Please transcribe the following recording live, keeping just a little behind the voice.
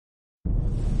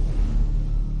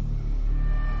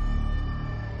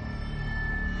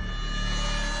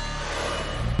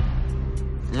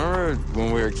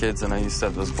when we were kids and I used to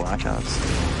have those blackouts.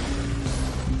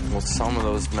 Well, some of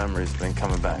those memories have been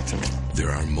coming back to me. There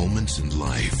are moments in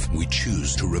life we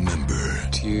choose to remember.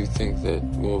 Do you think that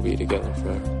we'll be together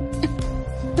forever?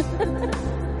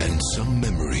 And some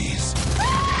memories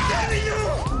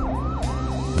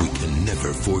we can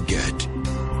never forget.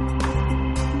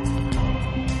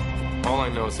 All I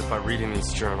know is if I read in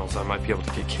these journals, I might be able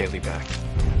to get Kayleigh back.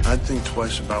 I'd think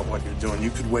twice about what you're doing.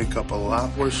 You could wake up a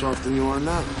lot worse off than you are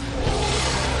now.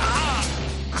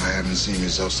 I haven't seen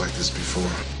results like this before.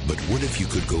 But what if you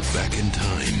could go back in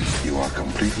time? You are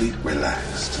completely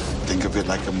relaxed. Think of it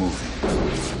like a movie.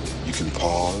 You can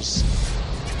pause,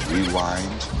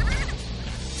 rewind,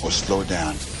 or slow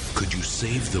down. Could you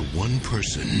save the one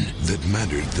person that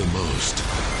mattered the most?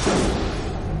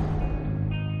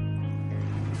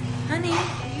 Honey,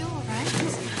 are you all right?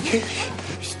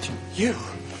 Kayleigh, you.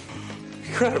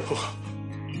 Incredible.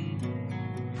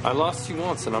 I lost you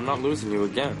once, and I'm not losing you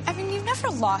again. I mean, you've never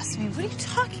lost me. What are you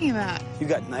talking about? You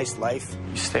got a nice life.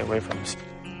 You stay away from us.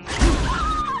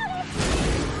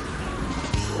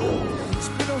 It's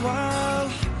been a while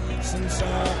since I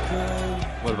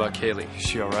cried. What about Kayleigh? Is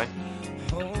she all right?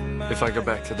 If I go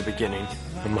back to the beginning,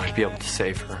 I might be able to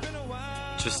save her.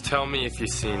 Just tell me if you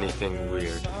see anything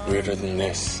weird. Weirder than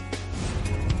this.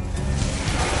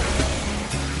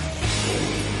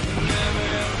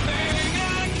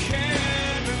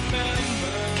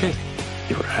 Kayleigh,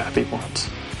 you were happy once.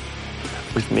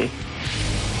 With me.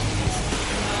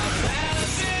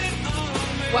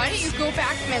 Why don't you go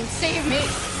back and save me?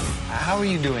 How are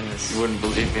you doing this? You wouldn't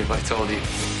believe me if I told you.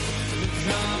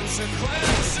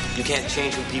 You can't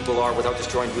change who people are without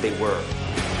destroying who they were.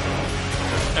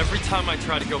 Every time I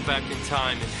try to go back in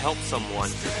time and help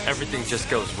someone, everything just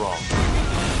goes wrong.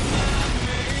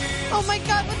 Oh my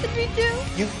God, what did we do?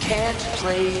 You can't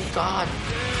play God.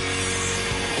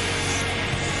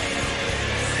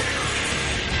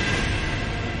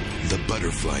 The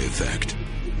Butterfly Effect.